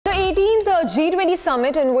The G20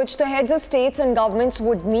 summit, in which the heads of states and governments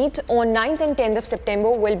would meet on 9th and 10th of September,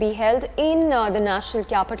 will be held in the national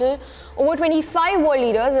capital. Over 25 world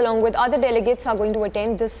leaders along with other delegates are going to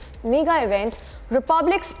attend this mega event.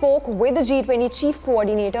 Republic spoke with the G20 chief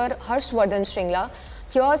coordinator Harsh Vardhan Shringla.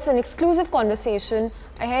 Here's an exclusive conversation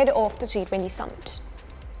ahead of the G20 summit.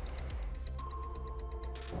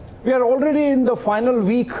 We are already in the final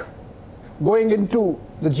week going into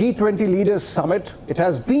the G20 Leaders Summit. It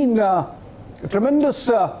has been a tremendous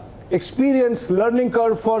experience, learning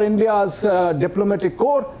curve for India's diplomatic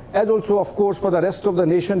corps, as also, of course, for the rest of the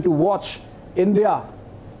nation to watch India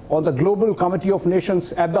on the Global Committee of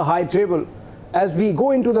Nations at the high table. As we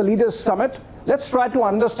go into the Leaders Summit, let's try to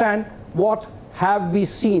understand what have we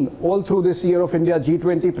seen all through this year of India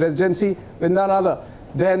G20 presidency with none other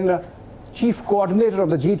than Chief Coordinator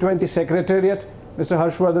of the G20 Secretariat, Mr.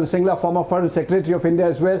 Harsh Vardhan Shringla, former Foreign Secretary of India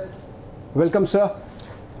as well. Welcome, sir.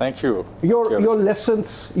 Thank you. Your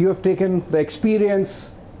lessons you have taken, the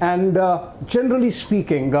experience, and generally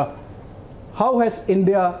speaking, how has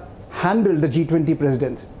India handled the G20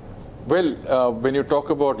 presidency? Well, when you talk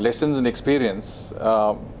about lessons and experience,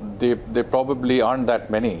 they probably aren't that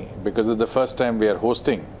many, because it's the first time we are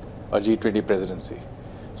hosting a G20 presidency.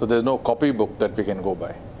 So there's no copybook that we can go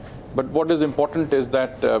by. But what is important is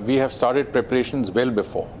that we have started preparations well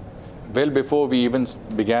before we even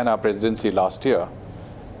began our presidency last year.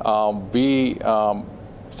 We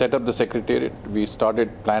set up the Secretariat. We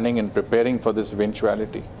started planning and preparing for this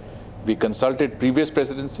eventuality. We consulted previous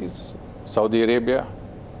presidencies, Saudi Arabia,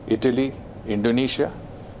 Italy, Indonesia.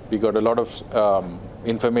 We got a lot of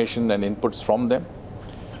information and inputs from them.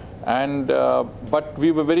 And but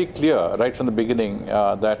we were very clear right from the beginning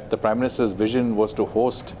that the Prime Minister's vision was to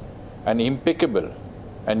host an impeccable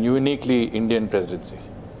and uniquely Indian presidency.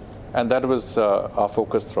 And that was our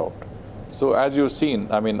focus throughout. So as you've seen,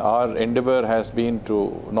 I mean, our endeavor has been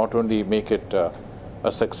to not only make it a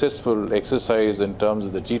successful exercise in terms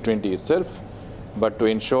of the G20 itself, but to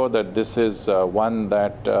ensure that this is one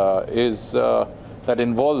that that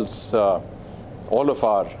involves all of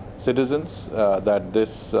our citizens, that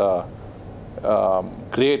this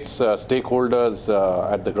creates stakeholders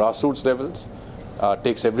at the grassroots levels,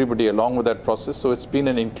 takes everybody along with that process. So it's been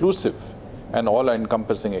an inclusive and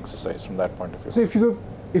all-encompassing exercise from that point of view. So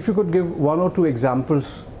if you could give one or two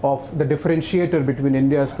examples of the differentiator between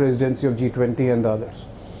India's presidency of G20 and the others.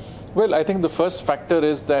 Well, I think the first factor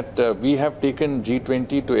is that we have taken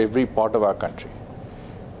G20 to every part of our country.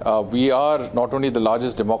 We are not only the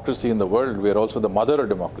largest democracy in the world, we are also the mother of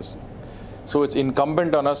democracy. So it's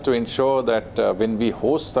incumbent on us to ensure that when we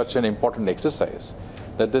host such an important exercise,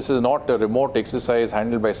 that this is not a remote exercise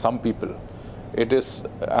handled by some people. It is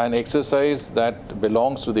an exercise that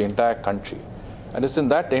belongs to the entire country. And it's in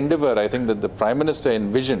that endeavor, I think, that the Prime Minister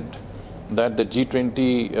envisioned that the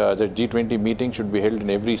G20 meeting should be held in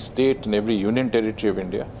every state and every union territory of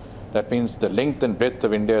India. That means the length and breadth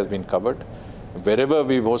of India has been covered. Wherever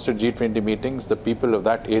we've hosted G20 meetings, the people of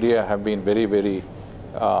that area have been very, very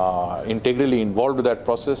integrally involved with that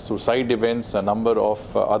process through side events, a number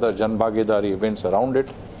of other Jan Bhagidari events around it.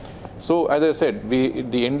 So, as I said,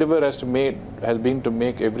 the endeavor has been to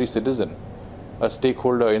make every citizen a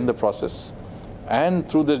stakeholder in the process. And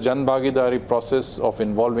through the Jan Bhagidari process of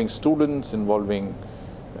involving students, involving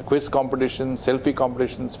quiz competitions, selfie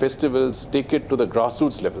competitions, festivals, take it to the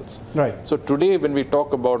grassroots levels. Right. So today, when we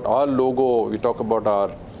talk about our logo, we talk about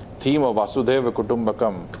our theme of Vasudhaiva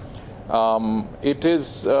Kutumbakam, it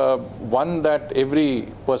is one that every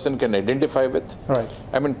person can identify with. Right.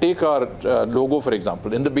 I mean, take our logo, for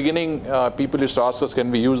example. In the beginning, people used to ask us,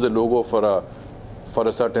 can we use the logo for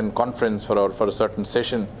a certain conference, for a certain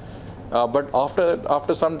session? But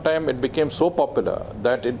after some time, it became so popular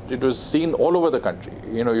that it was seen all over the country.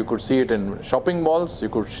 You know, you could see it in shopping malls, you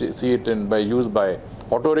could see it used by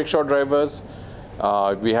auto rickshaw drivers.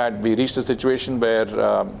 We reached a situation where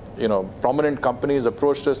prominent companies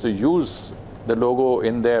approached us to use the logo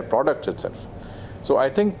in their products itself. So I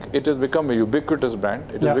think it has become a ubiquitous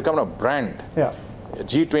brand. It has become a brand. Yeah.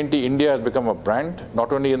 G20 India has become a brand,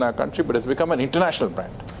 not only in our country, but it's become an international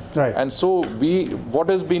brand. Right. And so what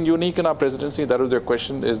has been unique in our presidency, that was your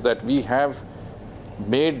question, is that we have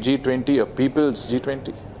made G20 a people's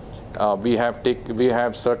G20. We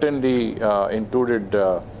have certainly included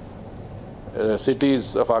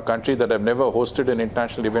cities of our country that have never hosted an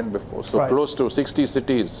international event before. So close to 60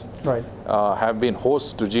 cities have been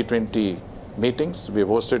hosts to G20 meetings. We've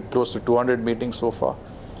hosted close to 200 meetings so far.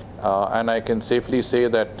 And I can safely say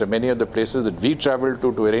that many of the places that we traveled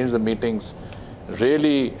to arrange the meetings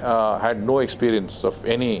really had no experience of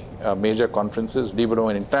any major conferences, leave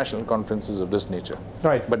alone international conferences of this nature.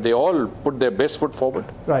 Right. But they all put their best foot forward.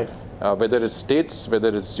 Right. Whether it's states,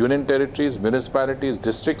 whether it's union territories, municipalities,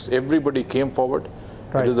 districts, everybody came forward.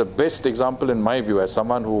 Right. It is the best example, in my view, as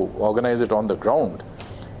someone who organized it on the ground,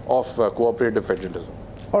 of cooperative federalism.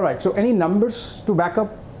 All right. So any numbers to back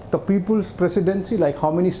up the people's presidency, like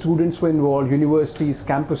how many students were involved, universities,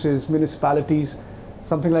 campuses, municipalities,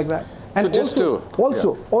 something like that? And so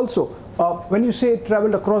also, when you say it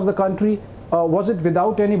traveled across the country, was it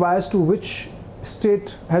without any bias to which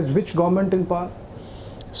state has which government in power?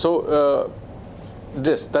 So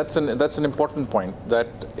that's an important point, that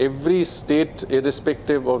every state,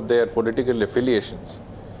 irrespective of their political affiliations,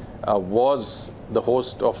 was the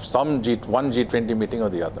host of one G20 meeting or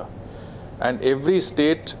the other. And every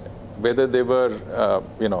state, whether they were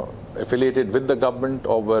affiliated with the government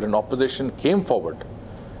or were in opposition, came forward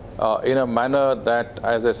in a manner that,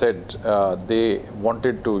 as I said, they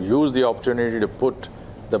wanted to use the opportunity to put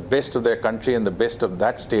the best of their country and the best of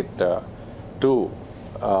that state to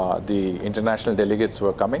the international delegates who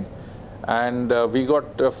were coming. And we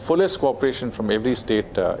got fullest cooperation from every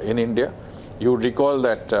state in India. You would recall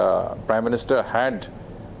that Prime Minister had,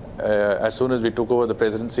 as soon as we took over the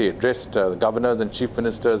presidency, addressed governors and chief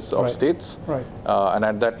ministers of states. Right. And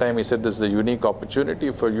at that time he said, this is a unique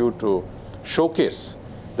opportunity for you to showcase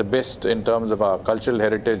the best in terms of our cultural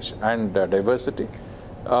heritage and diversity.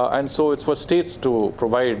 And so it's for states to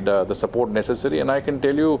provide the support necessary. And I can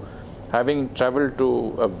tell you, having traveled to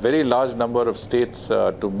a very large number of states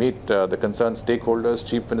to meet the concerned stakeholders,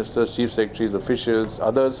 chief ministers, chief secretaries, officials,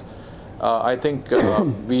 others, I think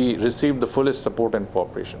we received the fullest support and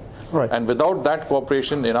cooperation. Right. And without that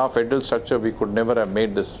cooperation in our federal structure, we could never have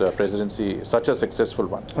made this presidency such a successful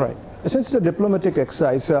one. Right. Since it's a diplomatic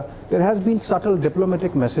exercise, there has been subtle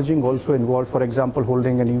diplomatic messaging also involved. For example,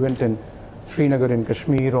 holding an event in Srinagar in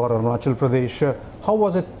Kashmir or Arunachal Pradesh. How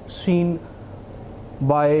was it seen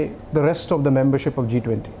by the rest of the membership of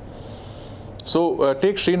G20? So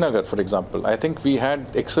take Srinagar, for example. I think we had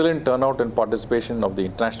excellent turnout and participation of the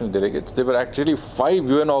international delegates. There were actually 5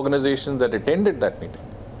 UN organizations that attended that meeting.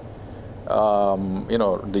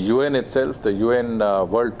 The UN itself, the UN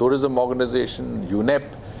World Tourism Organization,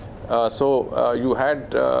 UNEP. So you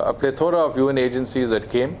had a plethora of UN agencies that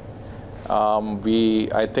came.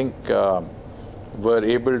 I think, were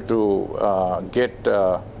able to get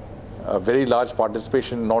a very large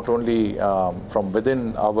participation, not only from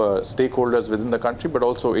within our stakeholders within the country, but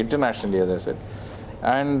also internationally, as I said.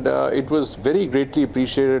 And it was very greatly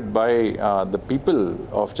appreciated by the people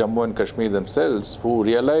of Jammu and Kashmir themselves, who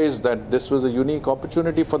realized that this was a unique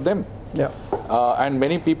opportunity for them. Yeah. And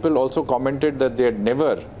many people also commented that they had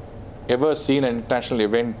never ever seen an international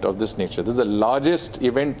event of this nature. This is the largest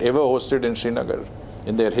event ever hosted in Srinagar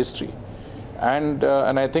in their history. And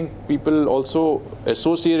I think people also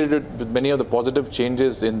associated it with many of the positive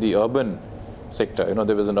changes in the urban sector.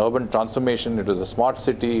 There was an urban transformation. It was a smart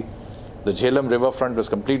city. The Jhelum riverfront was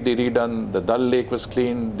completely redone. The Dal Lake was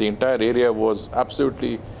cleaned. The entire area was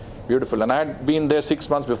absolutely beautiful. And I had been there 6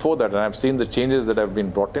 months before that, and I've seen the changes that have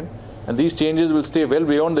been brought in. And these changes will stay well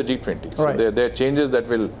beyond the G20. So right. they're changes that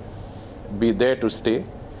will be there to stay.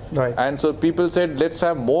 Right. And so people said, let's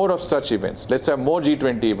have more of such events. Let's have more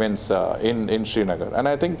G20 events in Srinagar. And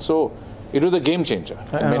I think so. It was a game changer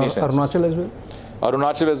in many senses. Arunachal as well?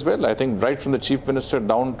 Arunachal as well. I think right from the chief minister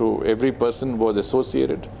down to every person was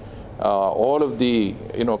associated. All of the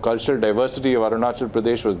cultural diversity of Arunachal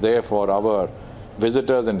Pradesh was there for our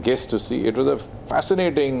visitors and guests to see. It was a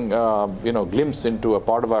fascinating glimpse into a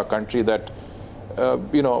part of our country that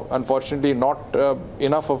unfortunately not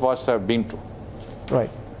enough of us have been to. Right.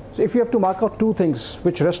 So if you have to mark out 2 things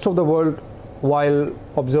which rest of the world, while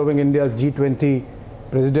observing India's G20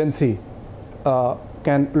 presidency,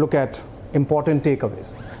 can look at important takeaways.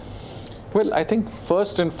 Well, I think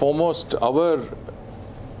first and foremost, our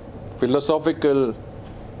philosophical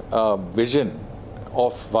vision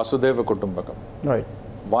of Vasudhaiva Kutumbakam. Right.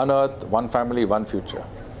 One earth, one family, one future.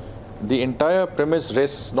 The entire premise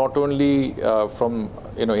rests not only from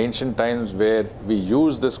ancient times, where we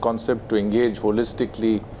use this concept to engage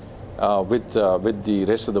holistically with the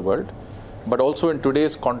rest of the world, but also in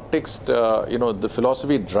today's context, the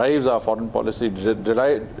philosophy drives our foreign policy,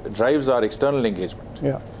 drives our external engagement.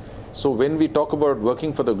 Yeah. So when we talk about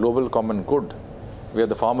working for the global common good, we are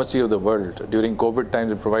the pharmacy of the world. During COVID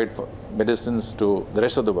times, we provide medicines to the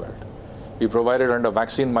rest of the world. We provided under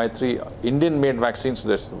Vaccine Maitri Indian-made vaccines to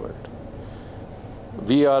the rest of the world.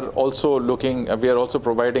 We are also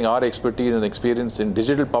providing our expertise and experience in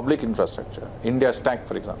digital public infrastructure, India Stack,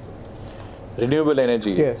 for example. renewable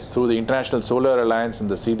energy Yes. through the International Solar Alliance and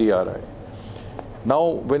the CDRI. Now,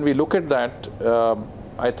 when we look at that,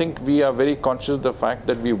 I think we are very conscious of the fact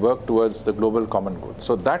that we work towards the global common good.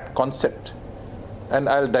 So that concept, and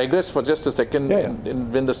I'll digress for just a second.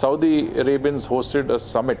 When the Saudi Arabians hosted a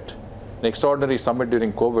summit, an extraordinary summit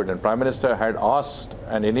during COVID, and Prime Minister had asked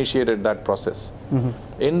and initiated that process.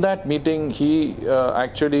 In that meeting, he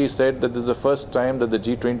actually said that this is the first time that the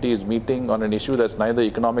G20 is meeting on an issue that's neither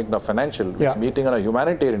economic nor financial. It's meeting on a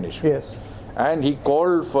humanitarian issue. Yes. And he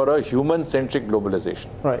called for a human-centric globalization.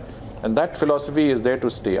 Right. And that philosophy is there to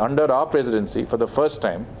stay. Under our presidency, for the first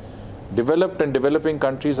time, developed and developing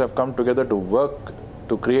countries have come together to work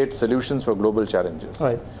to create solutions for global challenges.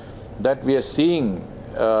 Right. That we are seeing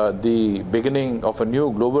the beginning of a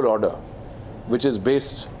new global order, which is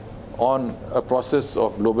based on a process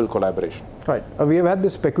of global collaboration. Right. We have had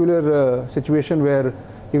this peculiar situation where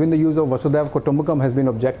even the use of Vasudhaiva Kutumbakam has been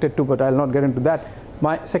objected to, but I'll not get into that.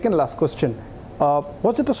 My second last question,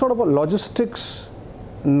 was it a sort of a logistics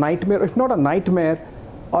nightmare, if not a nightmare,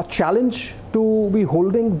 a challenge to be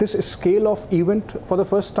holding this scale of event for the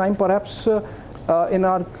first time perhaps in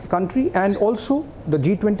our country? And also the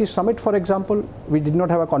G20 summit, for example, we did not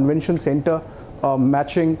have a convention center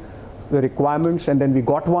matching the requirements, and then we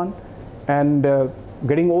got one, and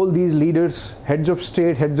getting all these leaders, heads of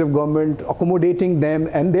state, heads of government, accommodating them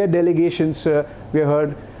and their delegations. We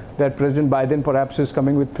heard that President Biden perhaps is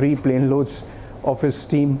coming with 3 plane loads of his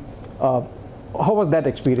team. How was that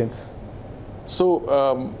experience?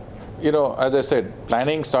 So, you know, as I said,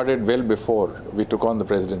 planning started well before we took on the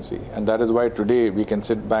presidency. And that is why today we can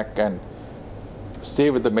sit back and say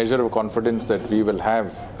with a measure of confidence that we will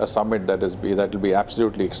have a summit that will be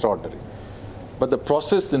absolutely extraordinary. But the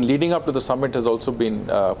process in leading up to the summit has also been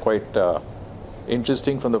quite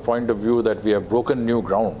interesting from the point of view that we have broken new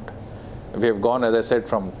ground. We have gone, as I said,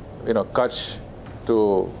 from Kutch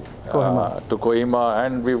to Kohima,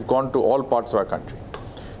 and we've gone to all parts of our country.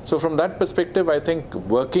 So from that perspective, I think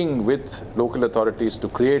working with local authorities to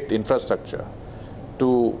create infrastructure,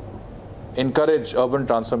 to encourage urban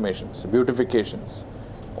transformations, beautifications,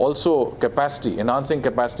 also capacity, enhancing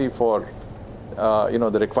capacity for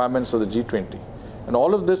the requirements of the G20. And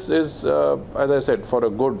all of this is, as I said, for a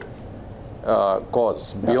good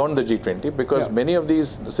cause beyond the G20, because many of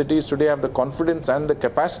these cities today have the confidence and the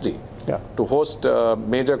capacity to host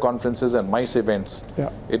major conferences and MICE events.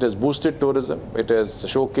 It has boosted tourism. It has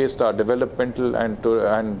showcased our developmental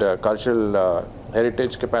and cultural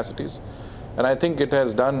heritage capacities. And I think it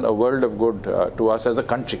has done a world of good to us as a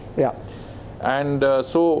country. And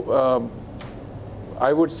so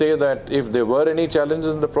I would say that if there were any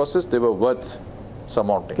challenges in the process, they were worth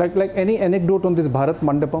surmounting. Like any anecdote on this Bharat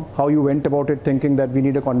Mandapam, how you went about it thinking that we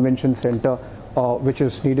need a convention center which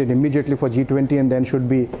is needed immediately for G20 and then should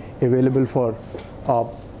be available for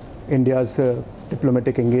India's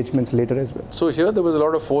diplomatic engagements later as well? So here there was a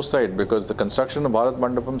lot of foresight, because the construction of Bharat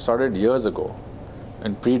Mandapam started years ago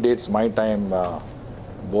and predates my time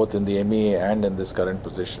both in the MEA and in this current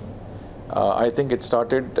position. I think it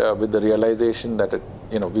started with the realization that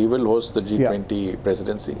we will host the G20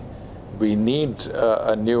 presidency. We need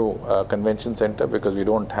a new convention center because we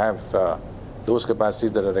don't have those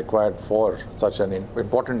capacities that are required for such an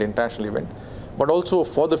important international event, but also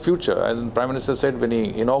for the future. As the Prime Minister said when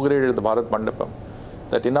he inaugurated the Bharat Mandapam,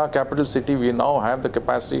 that in our capital city we now have the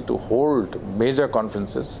capacity to hold major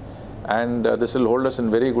conferences, and this will hold us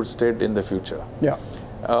in very good stead in the future.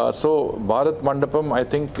 So Bharat Mandapam, I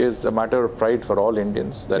think, is a matter of pride for all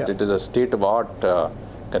Indians, that it is a state-of-art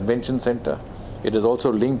convention center. It is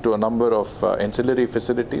also linked to a number of ancillary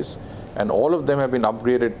facilities, and all of them have been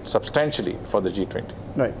upgraded substantially for the G20.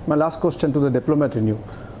 Right. My last question to the diplomat in you.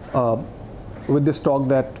 With this talk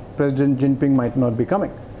that President Jinping might not be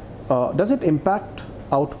coming, does it impact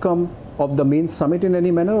outcome of the main summit in any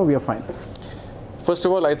manner, or we are fine? First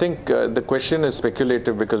of all, I think the question is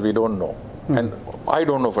speculative because we don't know. And I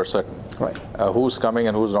don't know for certain who's coming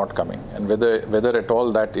and who's not coming. And whether at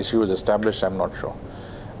all that issue is established, I'm not sure.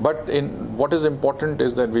 But what is important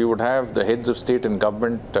is that we would have the heads of state and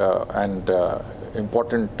government and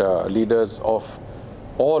important leaders of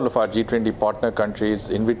all of our G20 partner countries,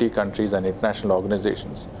 invitee countries, and international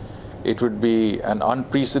organizations. It would be an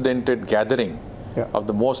unprecedented gathering of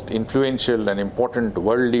the most influential and important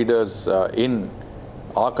world leaders in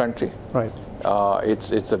our country.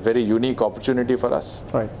 It's a very unique opportunity for us.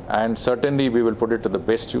 And certainly we will put it to the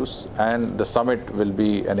best use, and the summit will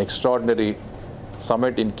be an extraordinary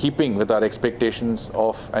summit in keeping with our expectations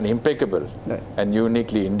of an impeccable and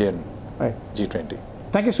uniquely Indian G20.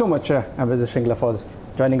 Thank you so much, Ambassador Shringla, for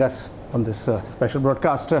joining us on this special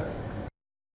broadcast.